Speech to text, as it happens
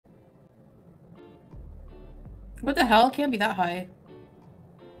What the hell? It can't be that high.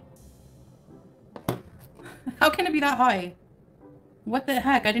 How can it be that high? What the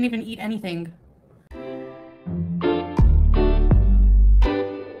heck? I didn't even eat anything.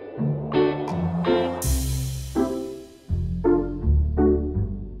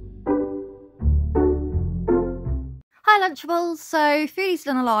 Hi Lunchables, so Foodie's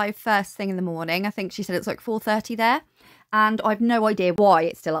done a live first thing in the morning. I think she said it's like 4:30 there. And I've no idea why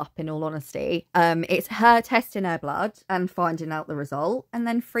it's still up, in all honesty. It's her testing her blood and finding out the result and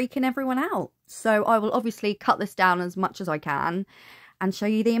then freaking everyone out. So I will obviously cut this down as much as I can and show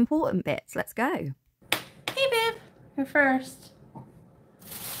you the important bits. Let's go. Hey babe, you're first.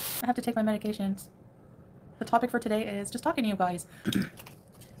 I have to take my medications. The topic for today is just talking to you guys.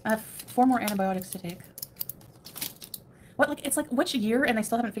 I have 4 more antibiotics to take. What, like, it's like which year and they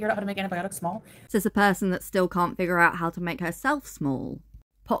still haven't figured out how to make antibiotics small? This is a person that still can't figure out how to make herself small.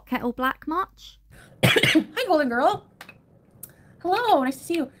 Pot kettle black much? Hi golden girl. Hello, nice to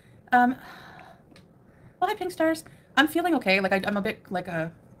see you. Well, hi pink stars. I'm feeling okay. Like I'm a bit like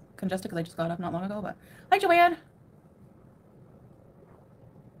congested because I just got up not long ago, but hi Joanne.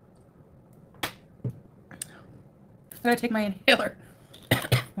 I gotta take my inhaler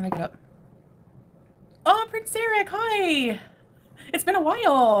when I get up. Oh, Prince Eric, hi! It's been a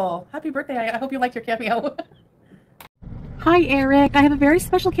while. Happy birthday. I hope you liked your cameo. Hi, Eric. I have a very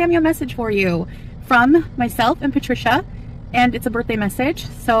special cameo message for you from myself and Patricia, and it's a birthday message.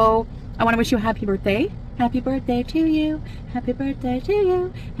 So I want to wish you a happy birthday. Happy birthday to you. Happy birthday to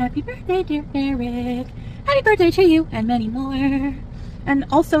you. Happy birthday, dear Eric. Happy birthday to you, and many more. And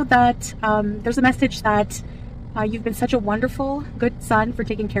also that there's a message that you've been such a wonderful, good son for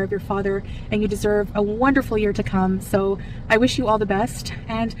taking care of your father, and you deserve a wonderful year to come. So I wish you all the best.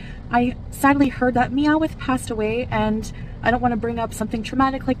 And I sadly heard that Meowth passed away, and I don't want to bring up something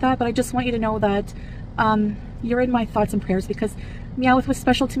traumatic like that, but I just want you to know that you're in my thoughts and prayers, because Meowth was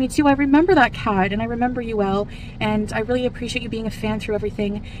special to me too. I remember that cat, and I remember you well, and I really appreciate you being a fan through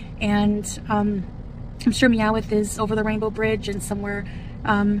everything. And I'm sure Meowth is over the Rainbow Bridge and somewhere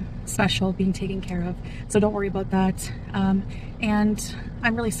special being taken care of, so don't worry about that. And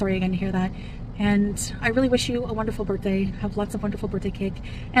I'm really sorry again to hear that, and I really wish you a wonderful birthday. Have lots of wonderful birthday cake,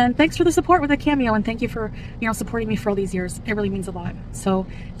 and thanks for the support with the cameo, and thank you for, you know, supporting me for all these years. It really means a lot. So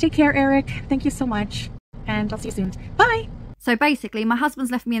take care, Eric. Thank you so much, and I'll see you soon. Bye. So basically, my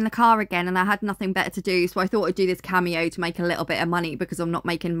husband's left me in the car again and I had nothing better to do, so I thought I'd do this cameo to make a little bit of money because I'm not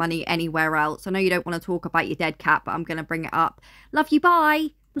making money anywhere else. I know you don't want to talk about your dead cat, but I'm going to bring it up. Love you, bye!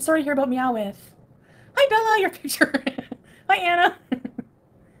 I'm sorry to hear about Meowth. Hi, Bella, your picture. Hi, Anna.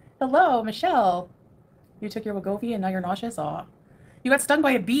 Hello, Michelle. You took your Wegovy and now you're nauseous? Aw. You got stung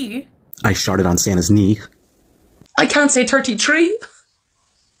by a bee. I sharted on Santa's knee. I can't say 33.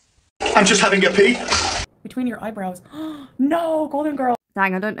 I'm just having a pee. Between your eyebrows. No, golden girl.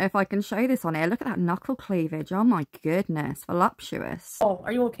 Dang, I don't know if I can show this on here. Look at that knuckle cleavage. Oh my goodness. Voluptuous. Oh,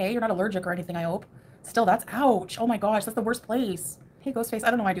 are you okay? You're not allergic or anything, I hope. Still, that's ouch. Oh my gosh, that's the worst place. Hey, Ghostface,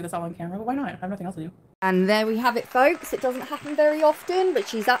 I don't know why I do this all on camera, but why not? I have nothing else to do. And there we have it, folks. It doesn't happen very often, but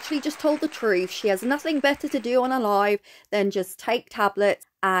she's actually just told the truth. She has nothing better to do on a live than just take tablets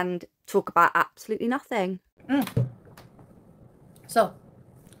and talk about absolutely nothing. So,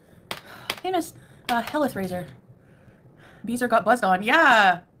 famous Helith Razor. Beezer got buzzed on.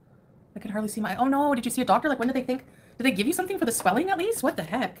 Yeah! I can hardly see my... Oh no, did you see a doctor? Like, when did they think... Did they give you something for the swelling at least? What the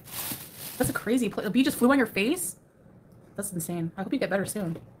heck? That's a crazy... The bee just flew on your face? That's insane. I hope you get better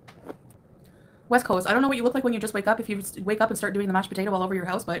soon. West Coast, I don't know what you look like when you just wake up, if you just wake up and start doing the mashed potato all over your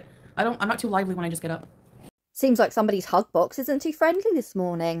house, but I'm not too lively when I just get up. Seems like somebody's hug box isn't too friendly this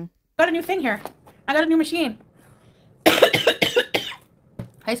morning. Got a new thing here. I got a new machine.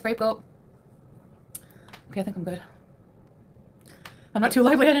 Hi, Scapegoat. Okay, I think I'm good. I'm not too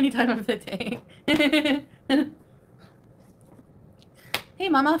lively at any time of the day. Hey,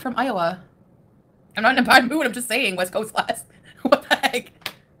 Mama from Iowa. I'm not in a bad mood. I'm just saying West Coast last. What the heck?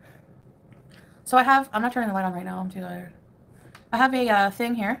 So I'm not turning the light on right now. I'm too tired. I have a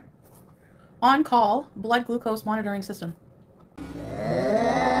thing here. On call blood glucose monitoring system.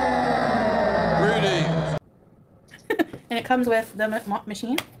 Greetings. And it comes with the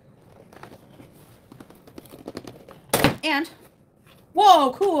machine. And,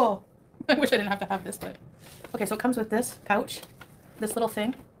 whoa, cool. I wish I didn't have to have this, but. Okay, so it comes with this pouch, this little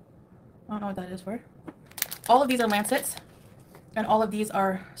thing. I don't know what that is for. All of these are lancets, and all of these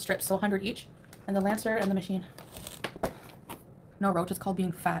are strips, so 100 each. And the lancer and the machine. No, Roach, it's called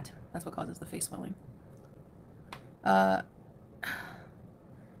being fat. That's what causes the face swelling.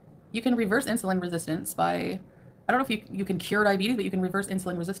 You can reverse insulin resistance by, I don't know if you can cure diabetes, but you can reverse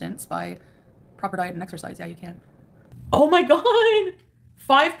insulin resistance by proper diet and exercise, yeah, you can. Oh my god!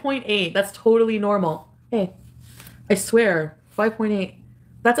 5.8. That's totally normal. Hey, I swear, 5.8.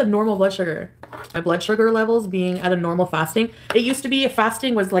 That's a normal blood sugar. My blood sugar levels being at a normal fasting. It used to be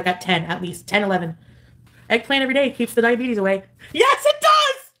fasting was like at 10, at least 10, 11. Eggplant every day keeps the diabetes away. Yes, it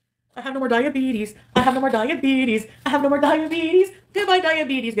does! I have no more diabetes. I have no more diabetes. I have no more diabetes. Goodbye,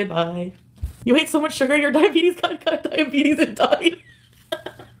 diabetes. Goodbye. You ate so much sugar, your diabetes got diabetes and died.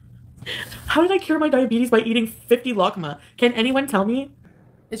 How did I cure my diabetes by eating 50 lakma? Can anyone tell me?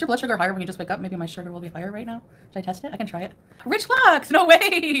 Is your blood sugar higher when you just wake up? Maybe my sugar will be higher right now. Should I test it? I can try it. Rich Lux! No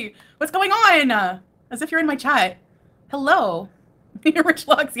way! What's going on? As if you're in my chat. Hello. You're Rich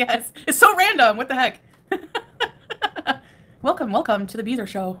Lux, yes. It's so random. What the heck? Welcome to the Beezer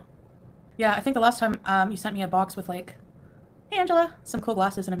Show. Yeah, I think the last time you sent me a box with like, hey Angela, some cool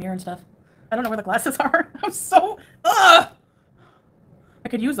glasses and a mirror and stuff. I don't know where the glasses are. I'm so, I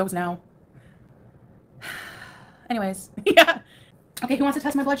could use those now. Anyways, yeah. Okay, who wants to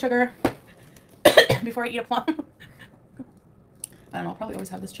test my blood sugar before I eat a plum? I don't know, I'll probably always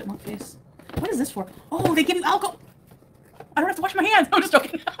have this chipmunk face. What is this for? Oh, they give you alcohol. I don't have to wash my hands. I'm just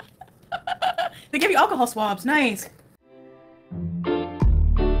joking. They give you alcohol swabs. Nice.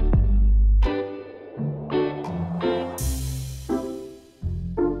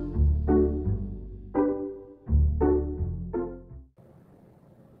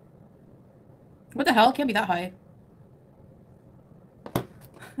 What the hell? It can't be that high.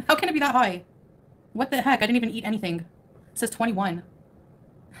 How can it be that high? What the heck? I didn't even eat anything. It says 21.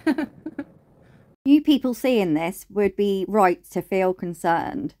 You people seeing this would be right to feel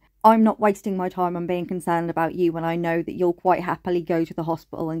concerned. I'm not wasting my time on being concerned about you when I know that you'll quite happily go to the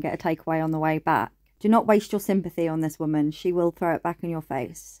hospital and get a takeaway on the way back. Do not waste your sympathy on this woman. She will throw it back in your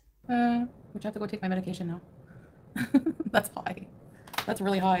face. Would you have to go take my medication now? That's high. That's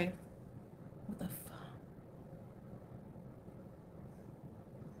really high. What the fuck?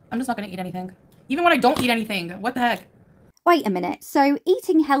 I'm just not going to eat anything. Even when I don't eat anything. What the heck? Wait a minute. So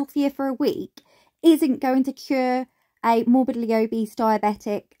eating healthier for a week isn't going to cure a morbidly obese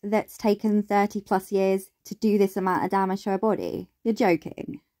diabetic that's taken 30 plus years to do this amount of damage to her body? You're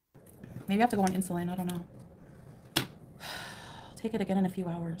joking. Maybe I have to go on insulin. I don't know. I'll take it again in a few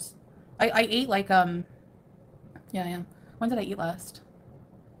hours. I ate like, yeah, I am. When did I eat last?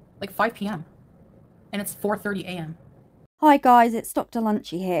 Like 5 p.m. And it's 4:30 a.m. Hi guys, it's Dr.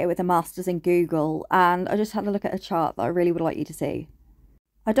 Lunchy here with a Masters in Google, and I just had a look at a chart that I really would like you to see.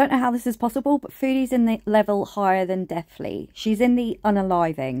 I don't know how this is possible, but Foodie's in the level higher than Deathly. She's in the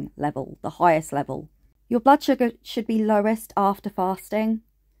unaliving level, the highest level. Your blood sugar should be lowest after fasting.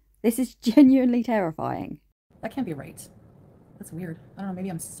 This is genuinely terrifying. That can't be right. That's weird. I don't know, maybe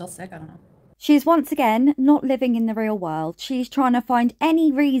I'm still sick, I don't know. She's once again not living in the real world. She's trying to find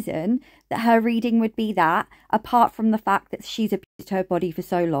any reason that her reading would be that, apart from the fact that she's abused her body for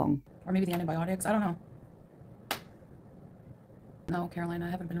so long. Or maybe the antibiotics, I don't know. No, Caroline, I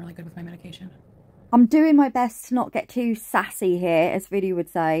haven't been really good with my medication. I'm doing my best to not get too sassy here, as Foodie would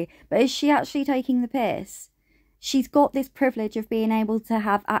say, but is she actually taking the piss? She's got this privilege of being able to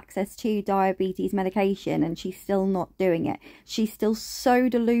have access to diabetes medication and she's still not doing it. She's still so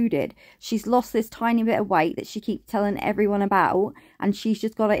deluded. She's lost this tiny bit of weight that she keeps telling everyone about, and she's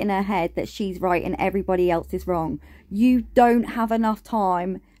just got it in her head that she's right and everybody else is wrong. You don't have enough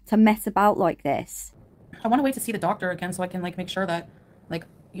time to mess about like this. I want to wait to see the doctor again so I can like make sure that, like,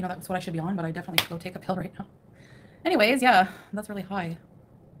 you know, that's what I should be on, but I definitely should go take a pill right now. Anyways, yeah, that's really high.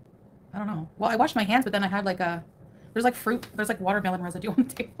 I don't know. Well, I washed my hands, but then I had like there's like fruit, there's like watermelon residue on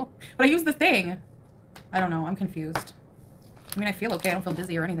the table. But I used the thing. I don't know, I'm confused. I mean, I feel okay, I don't feel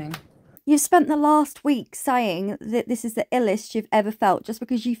dizzy or anything. You've spent the last week saying that this is the illest you've ever felt. Just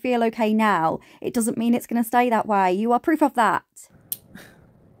because you feel okay now, it doesn't mean it's going to stay that way. You are proof of that.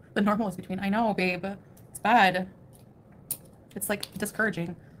 The normal is between, I know, babe. It's bad. It's like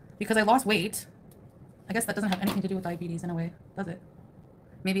discouraging because I lost weight. I guess that doesn't have anything to do with diabetes in a way, does it?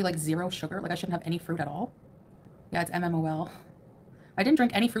 Maybe like 0 sugar, like I shouldn't have any fruit at all. Yeah, it's MMOL. I didn't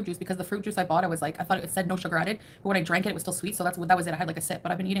drink any fruit juice because the fruit juice I bought, I thought it said no sugar added, but when I drank it, it was still sweet, so that was it. I had like a sip,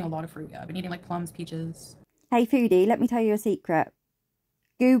 but I've been eating a lot of fruit. Yeah, I've been eating like plums, peaches. Hey Foodie, let me tell you a secret.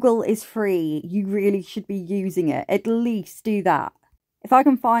 Google is free. You really should be using it. At least do that. If I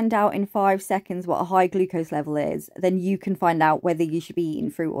can find out in 5 seconds what a high glucose level is, then you can find out whether you should be eating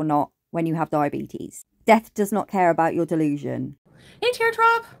fruit or not when you have diabetes. Death does not care about your delusion. Hey,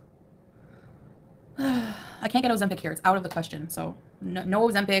 Teardrop! I can't get Ozempic here. It's out of the question. So no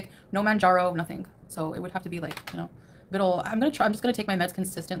Ozempic, no Manjaro, nothing. So it would have to be like, you know, little. I'm just gonna take my meds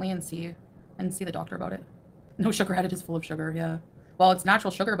consistently and see the doctor about it. No sugar added is full of sugar. Yeah. Well, it's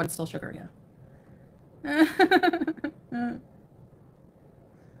natural sugar, but it's still sugar. Yeah. That's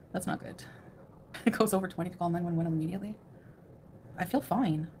not good. It goes over 20 to call 911 immediately. I feel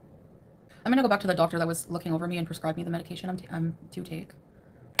fine. I'm gonna go back to the doctor that was looking over me and prescribed me the medication I'm to take.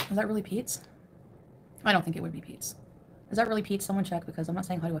 Is that really Pete's? I don't think it would be Pete's. Is that really Pete's? Someone check, because I'm not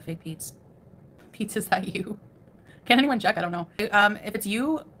saying hi to a fake Pete's. Pete's, is that you? Can anyone check? I don't know. If it's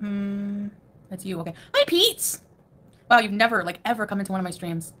you, it's you. Okay. Hi, Pete's. Wow, you've never, like, ever come into one of my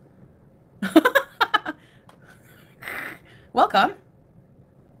streams. Welcome.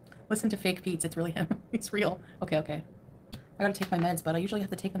 Listen to fake Pete's. It's really him. It's real. Okay, okay. I gotta take my meds, but I usually have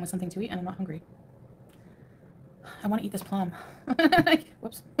to take them with something to eat, and I'm not hungry. I want to eat this plum.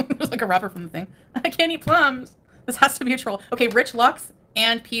 Whoops. There's like a wrapper from the thing. I can't eat plums. This has to be a troll. Okay, Rich Lux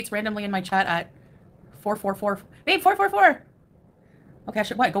and Pete's randomly in my chat at 444. Babe, 444! Okay, I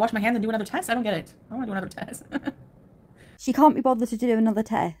should, what, go wash my hands and do another test? I don't get it. I don't want to do another test. She can't be bothered to do another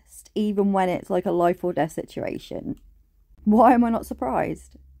test, even when it's like a life or death situation. Why am I not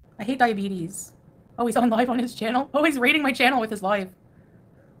surprised? I hate diabetes. Oh, he's on live on his channel? Oh, he's rating my channel with his live.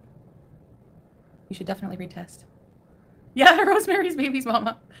 You should definitely retest. Yeah, Rosemary's Baby's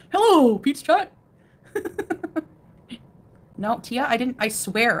mama. Hello, Pete's chat. No, Tia, I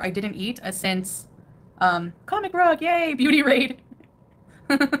swear I didn't eat since, Comic Rug, yay, Beauty Raid.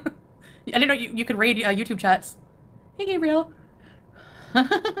 I didn't know you could raid YouTube chats. Hey, Gabriel.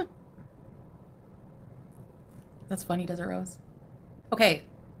 That's funny, Desert Rose. Okay,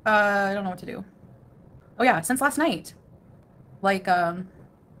 I don't know what to do. Oh yeah, since last night. Like,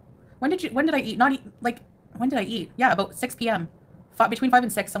 when did I eat? Not eat, like, when did I eat? Yeah, about 6 p.m. Between 5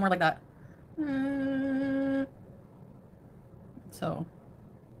 and 6, somewhere like that. So,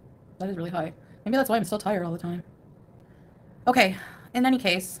 that is really high. Maybe that's why I'm still tired all the time. Okay, in any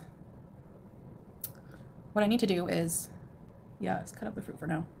case, what I need to do is, yeah, let's cut up the fruit for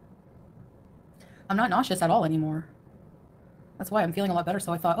now. I'm not nauseous at all anymore. That's why I'm feeling a lot better.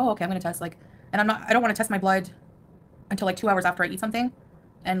 So I thought, oh, okay, I'm gonna test, like, and I don't want to test my blood until like 2 hours after I eat something,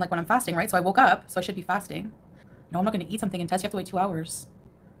 and like when I'm fasting, right? So I woke up, so I should be fasting. No, I'm not gonna eat something and test. You have to wait 2 hours.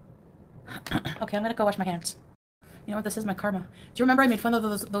 Okay, I'm gonna go wash my hands. You know what? This is my karma. Do you remember I made fun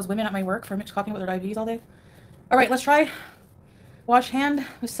of those women at my work for talking about their diabetes all day? All right, let's try wash hand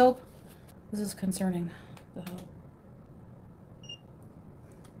with soap. This is concerning. The hell?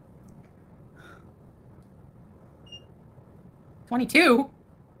 $22?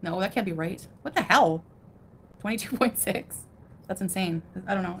 No, that can't be right. What the hell? 22.6? That's insane.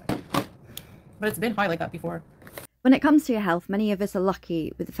 I don't know. But it's been high like that before. When it comes to your health, many of us are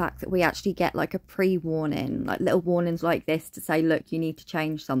lucky with the fact that we actually get like a pre-warning, like little warnings like this to say, look, you need to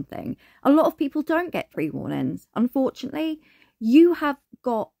change something. A lot of people don't get pre-warnings. Unfortunately, you have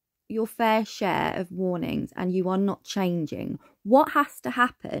got your fair share of warnings and you are not changing. What has to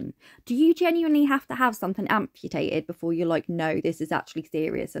happen? Do you genuinely have to have something amputated before you're like, no, this is actually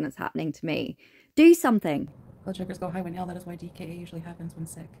serious and it's happening to me? Do something. Blood sugars go high when ill. That is why DKA usually happens when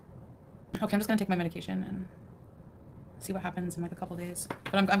sick. Okay, I'm just gonna take my medication and see what happens in like a couple days.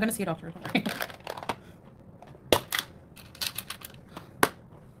 But I'm gonna see a doctor.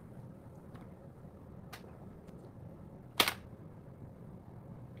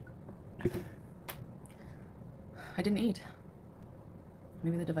 I didn't eat.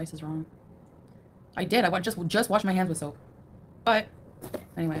 Maybe the device is wrong. I did. I just wash my hands with soap. But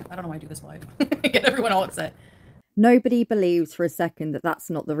anyway, I don't know why I do this live. Get everyone all upset. Nobody believes for a second that that's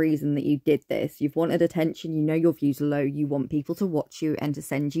not the reason that you did this. You've wanted attention, you know your views are low, you want people to watch you and to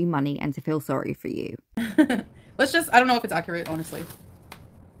send you money and to feel sorry for you. Let's just, I don't know if it's accurate, honestly.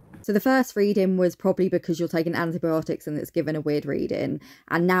 So the first reading was probably because you're taking antibiotics and it's given a weird reading.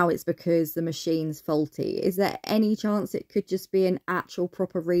 And now it's because the machine's faulty. Is there any chance it could just be an actual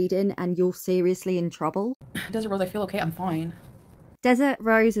proper reading and you're seriously in trouble? Desert Rose, I feel okay, I'm fine. Desert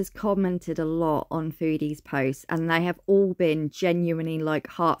Rose has commented a lot on Foodie's posts and they have all been genuinely like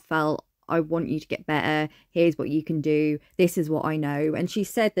heartfelt. I want you to get better. Here's what you can do. This is what I know. And she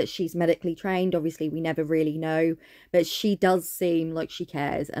said that she's medically trained. Obviously, we never really know. But she does seem like she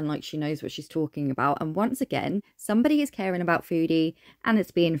cares and like she knows what she's talking about. And once again, somebody is caring about Foodie and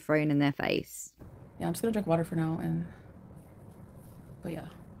it's being thrown in their face. Yeah, I'm just going to drink water for now. But yeah.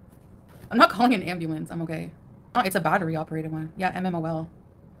 I'm not calling an ambulance. I'm okay. Oh, it's a battery operated one. Yeah, MMOL.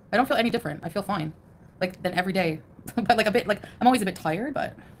 I don't feel any different. I feel fine. Like, than every day. But like a bit, like, I'm always a bit tired,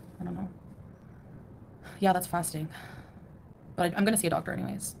 but I don't know. Yeah, that's fasting. But I'm going to see a doctor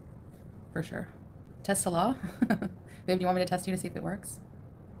anyways. For sure. Test Salah? Babe, do you want me to test you to see if it works?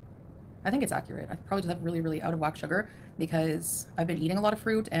 I think it's accurate. I probably just have really, really out of whack sugar because I've been eating a lot of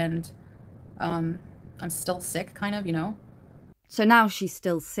fruit and I'm still sick, kind of, you know? So now she's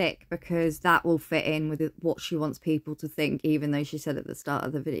still sick because that will fit in with what she wants people to think, even though she said at the start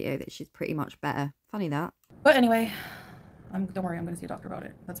of the video that she's pretty much better. Funny that. But anyway, don't worry, I'm going to see a doctor about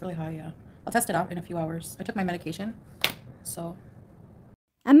it. That's really high, yeah. I'll test it out in a few hours. I took my medication, so...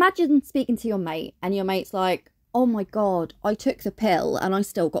 Imagine speaking to your mate and your mate's like, oh my God, I took the pill and I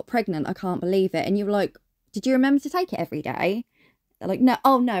still got pregnant. I can't believe it. And you're like, did you remember to take it every day? They're like, no,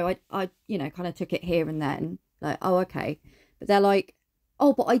 oh no, I you know, kind of took it here and then. Like, oh, okay. But they're like,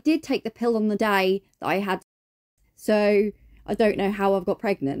 oh, but I did take the pill on the day that I had, so I don't know how I've got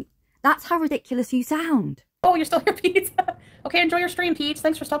pregnant. That's how ridiculous you sound. Oh, you're still here, Pete. Okay, enjoy your stream, Pete.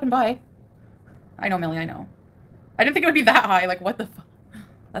 Thanks for stopping by. I know, Millie, I know. I didn't think it would be that high. Like, what the fuck?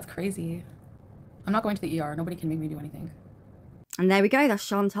 That's crazy. I'm not going to the ER. Nobody can make me do anything. And there we go. That's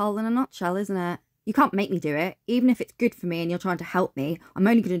Chantal in a nutshell, isn't it? You can't make me do it. Even if it's good for me and you're trying to help me, I'm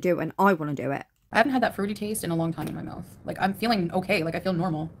only going to do it when I want to do it. I haven't had that fruity taste in a long time in my mouth. Like, I'm feeling okay. Like, I feel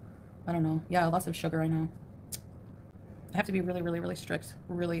normal. I don't know. Yeah, lots of sugar, I know. I have to be really, really, really strict.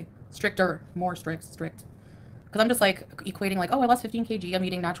 Really stricter. More strict. Because I'm just, like, equating, like, oh, I lost 15 kg. I'm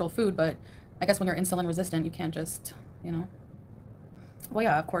eating natural food. But I guess when you're insulin resistant, you can't just, you know. Well,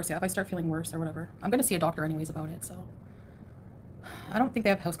 yeah, of course, yeah. If I start feeling worse or whatever. I'm going to see a doctor anyways about it, so. I don't think they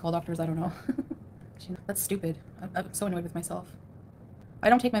have house call doctors. I don't know. That's stupid. I'm so annoyed with myself. I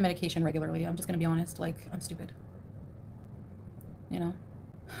don't take my medication regularly. I'm just going to be honest. Like, I'm stupid. You know?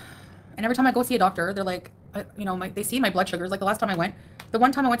 And every time I go see a doctor, they're like, you know, they see my blood sugars. Like, the last time I went, the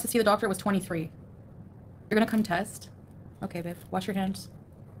one time I went to see the doctor was 23. You're going to come test? Okay, babe. Wash your hands.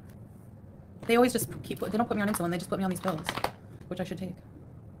 They always just they don't put me on insulin. They just put me on these pills, which I should take.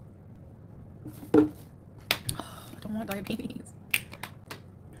 I don't want diabetes.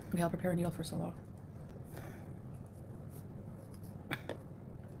 Okay, I'll prepare a needle for so long.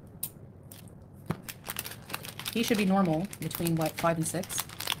 He should be normal between, what, 5 and 6?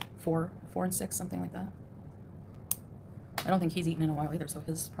 4 and 6, something like that. I don't think he's eaten in a while either, so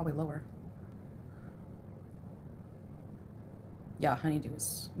his is probably lower. Yeah,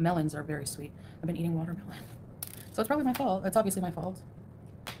 honeydews. Melons are very sweet. I've been eating watermelon. So it's probably my fault. It's obviously my fault.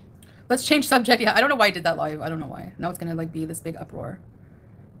 Let's change subject. Yeah, I don't know why I did that live. I don't know why. Now it's gonna, like, be this big uproar.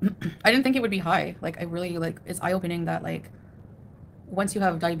 I didn't think it would be high. Like, I really, like, it's eye-opening that, like, once you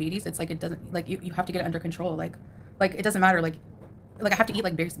have diabetes, it's like, it doesn't, like, you have to get it under control. Like it doesn't matter. Like I have to eat,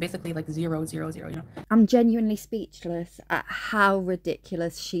 like, basically, like, 0, 0, 0, you know. I'm genuinely speechless at how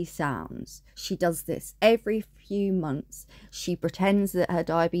ridiculous she sounds. She does this every few months. She pretends that her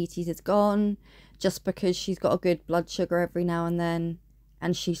diabetes is gone just because she's got a good blood sugar every now and then.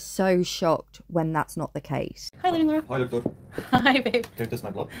 And she's so shocked when that's not the case. Hi, Living Laura. Hi, doctor. Hi, babe. Can you test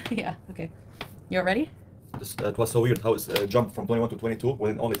my blood? Yeah, okay. You're ready? It was so weird how it's jumped from 21 to 22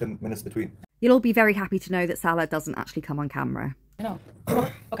 within only 10 minutes between. You'll all be very happy to know that Salah doesn't actually come on camera. I know.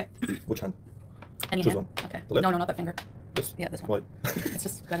 Okay. Which hand? Any Choose hand. one. Okay. The left? No, not that finger. This? Yeah, this one. Why? It's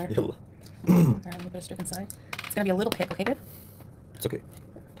just better. Yalla. Alright, a little bit of strip inside. It's gonna be a little pick, okay, babe? It's okay.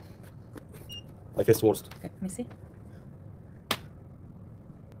 I face worst. Okay, let me see.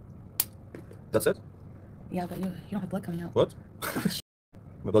 That's it? Yeah, but you don't have blood coming out. What?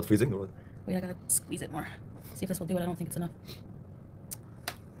 My blood freezing or what? Wait, I gotta squeeze it more. See if this will do it. I don't think it's enough.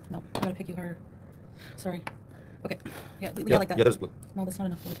 No, I gotta pick you harder. Sorry. Okay. Yeah, leave it like that. Yeah, there's blood. No, that's not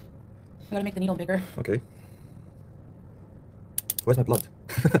enough blood. I gotta make the needle bigger. Okay. Where's my blood?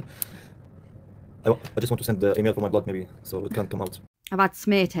 I just want to send the email for my blood maybe, so it can't come out. I've had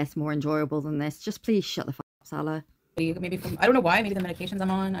smear tests more enjoyable than this. Just please shut the fuck up, Salah. Maybe from, I don't know why, maybe the medications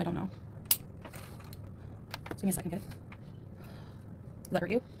I'm on, I don't know. Give me a second, kid. Did that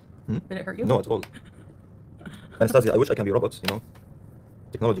hurt you? Hmm? Did it hurt you? No, at all. Anastasia, I wish I can be robots, you know?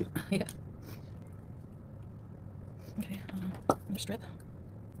 Technology. Yeah. Okay, under strip.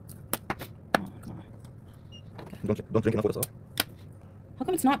 Oh, come on. Okay. Don't drink enough water, sir. How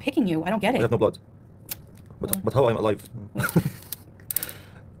come it's not picking you? I don't get I it. have no blood. But how I'm alive?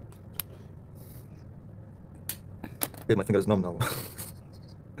 Okay, my finger is numb now.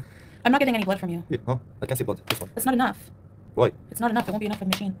 I'm not getting any blood from you. Yeah, huh? I can't see blood. This one. It's not enough. Why? It's not enough. It won't be enough for the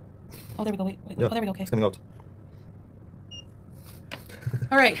machine. Oh, there we go. Wait. Yeah, oh, there we go. Okay. it's coming out.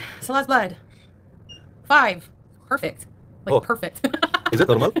 All right. Salah's blood. 5. Perfect. Like, Oh. perfect. Is it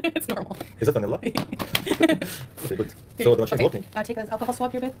normal? It's normal. Is it vanilla? Okay, good. So the machine's working. Take an alcohol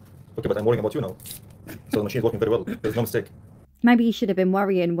swab here, babe. Okay, but I'm worrying about you now. So the machine's working very well. There's no mistake. Maybe you should have been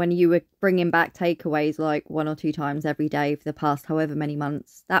worrying when you were bringing back takeaways like 1 or 2 times every day for the past however many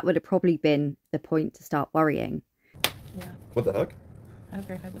months. That would have probably been the point to start worrying. Yeah. What the heck? I have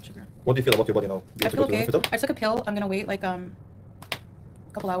very high blood sugar. What do you feel about your body now? Do you I have to feel go to the okay. hospital? I took a pill. I'm gonna wait like a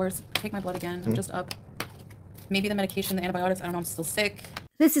couple hours. Take my blood again. I'm just up. maybe the medication, the antibiotics, I don't know, I'm still sick.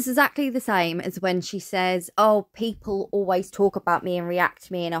 This is exactly the same as when she says, oh, people always talk about me and react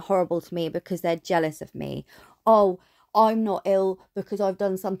to me and are horrible to me because they're jealous of me. Oh, I'm not ill because I've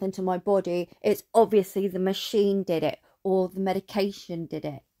done something to my body. It's obviously the machine did it or the medication did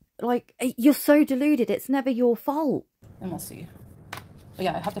it. Like, you're so deluded. It's never your fault. And we'll see. But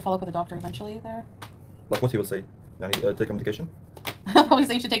yeah, I have to follow up with the doctor eventually there. Like what he will say. Take a medication. I'll probably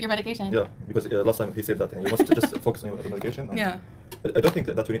say you should take your medication. Yeah, because last time he said that, and you must just focus on the medication. Yeah. I don't think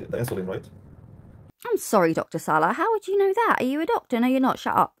that we need the insulin, right? I'm sorry, Dr. Salah. How would you know that? Are you a doctor? No, you're not.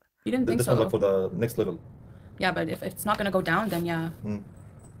 Shut up. You didn't think This so. one's like for the next level. Yeah, but if it's not going to go down, then yeah.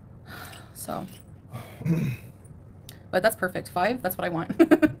 So. But that's perfect. 5, that's what I want.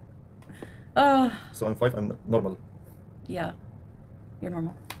 So I'm 5, I'm normal. Yeah. You're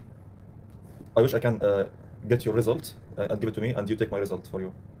normal. I wish I can get your result and give it to me, and you take my result for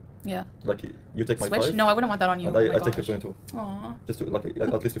you. Yeah. Like, you take my Switch? 5. No, I wouldn't want that on you. And I take your 22. Aww. Just to, like,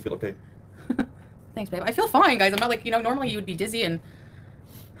 at least you feel okay. Thanks, babe. I feel fine, guys. I'm not like, you know, normally you would be dizzy and...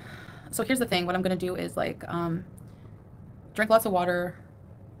 So here's the thing. What I'm going to do is, like, drink lots of water,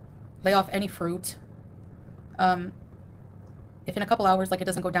 lay off any fruit. If in a couple hours, like, it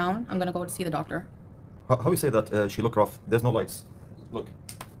doesn't go down, I'm going to go to see the doctor. How you say that she look rough? There's no lights. Look.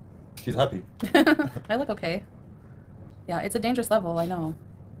 She's happy. I look okay. Yeah, it's a dangerous level, I know.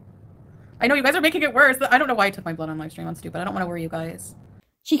 I know you guys are making it worse. I don't know why I took my blood on live stream. I'm stupid. I don't want to worry you guys.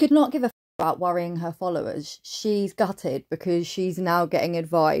 She could not give a about worrying her followers. She's gutted because she's now getting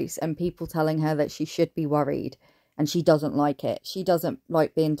advice and people telling her that she should be worried, and she doesn't like it. She doesn't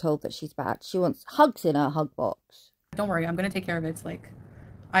like being told that she's bad. She wants hugs in her hug box. Don't worry, I'm gonna take care of it. It's like,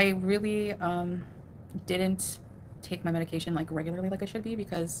 I really didn't take my medication like regularly like I should be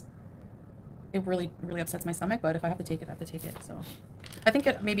because it really upsets my stomach, but if I have to take it, I have to take it. So I think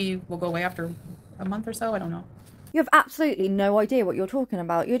it maybe will go away after a month or so. I don't know. You have absolutely no idea what you're talking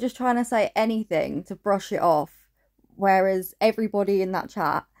about. You're just trying to say anything to brush it off, whereas everybody in that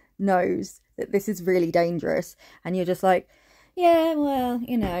chat knows that this is really dangerous, and you're just like, yeah, well,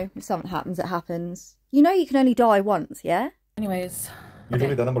 you know, if something happens, it happens. You know you can only die once, yeah? Anyways.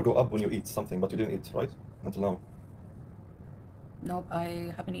 Usually Okay. the number go up when you eat something, but you didn't eat, right? Until now. Nope,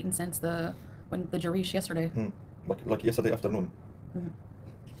 I haven't eaten since the Jarish yesterday. Like yesterday afternoon.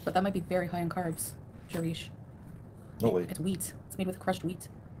 But that might be very high in carbs, Jarish. No way. It's wheat. It's made with crushed wheat.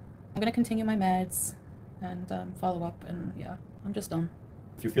 I'm gonna continue my meds and follow up, and yeah, I'm just done.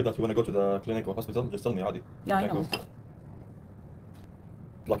 If you feel that you want to go to the clinic or hospital, just tell me, Adi. Yeah, I know.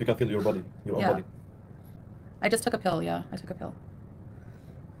 Like you can feel your body, your own body. I just took a pill, yeah, I took a pill.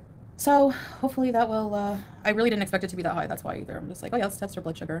 So, hopefully that will, I really didn't expect it to be that high, that's why either. I'm just like, oh yeah, let's test her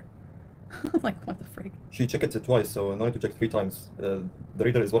blood sugar. I'm like, what the freak? She checked it twice, so no need to check 3 times. The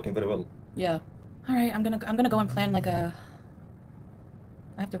reader is working very well. Yeah. Alright, I'm gonna go and plan like a...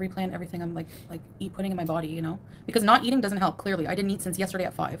 I have to replan everything I'm like putting in my body, you know? Because not eating doesn't help, clearly. I didn't eat since yesterday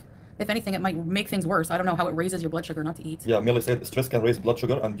at 5. If anything, it might make things worse. I don't know how it raises your blood sugar not to eat. Yeah, Millie said stress can raise blood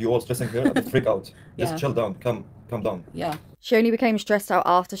sugar, and you all stressing here at the freak out. Just chill down, calm down. Yeah. She only became stressed out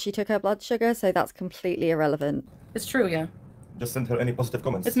after she took her blood sugar, so that's completely irrelevant. It's true, yeah. Just send her any positive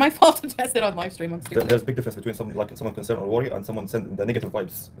comments. It's my fault to test it on live stream. I'm stupid. There's a big difference between someone concerned or worried and someone sending the negative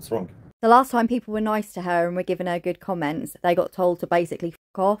vibes. It's wrong. The last time people were nice to her and were giving her good comments, they got told to basically f***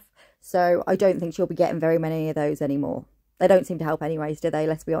 off. So I don't think she'll be getting very many of those anymore. They don't seem to help anyways, do they?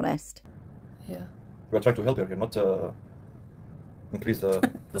 Let's be honest. Yeah. We're trying to help her here, not increase the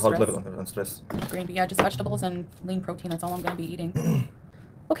heart level and stress. Green bean, yeah, just vegetables and lean protein. That's all I'm going to be eating.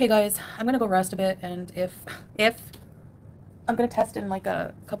 Okay, guys, I'm going to go rest a bit. And if I'm going to test in like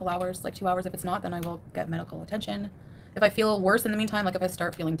a couple hours, like 2 hours. If it's not, then I will get medical attention. If I feel worse in the meantime, like if I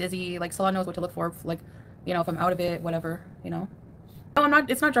start feeling dizzy, like Salah knows what to look for, like, you know, if I'm out of it, whatever, you know. No, I'm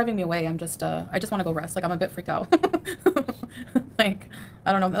not, it's not driving me away. I'm just, I just want to go rest. Like, I'm a bit freaked out. Like,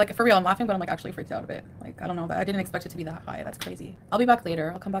 I don't know, like, for real, I'm laughing, but I'm, like, actually freaked out a bit. Like, I don't know, I didn't expect it to be that high. That's crazy. I'll be back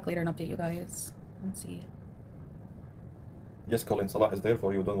later. I'll come back later and update you guys. Let's see. Yes, Colin, Salah is there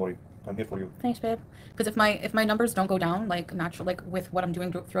for you. Don't worry. I'm here for you. Thanks, babe. Because if my numbers don't go down, like, natural, like, with what I'm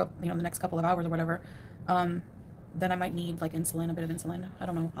doing throughout, you know, the next couple of hours or whatever, then I might need, like, insulin, a bit of insulin. I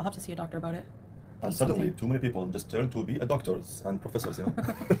don't know. I'll have to see a doctor about it. And suddenly, too many people just turn to be doctors and professors, you know.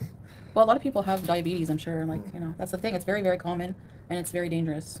 Well, a lot of people have diabetes, I'm sure. Like, you know, that's the thing. It's very, very common, and it's very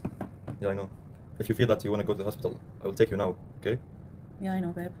dangerous. Yeah, I know. If you feel that you want to go to the hospital, I will take you now, okay? Yeah, I know,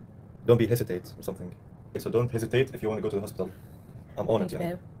 babe. Don't be hesitate or something. Okay, so don't hesitate if you want to go to the hospital. I'm on Thanks, it,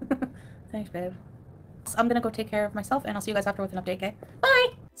 yeah. babe. Thanks, babe. So I'm going to go take care of myself, and I'll see you guys after with an update, okay? Bye!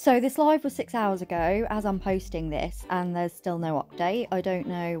 So this live was 6 hours ago as I'm posting this, and there's still no update. I don't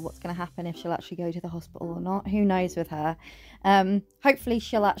know what's going to happen, if she'll actually go to the hospital or not. Who knows with her. Hopefully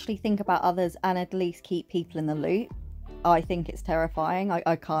she'll actually think about others and at least keep people in the loop. I think it's terrifying.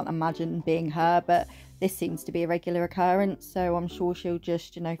 I can't imagine being her, but this seems to be a regular occurrence, so I'm sure she'll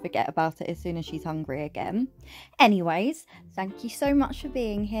just, you know, forget about it as soon as she's hungry again. Anyways, thank you so much for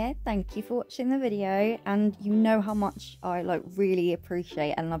being here. Thank you for watching the video, and you know how much I really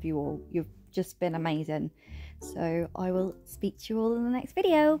appreciate and love you all. You've just been amazing. So I will speak to you all in the next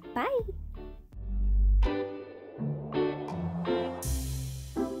video. Bye!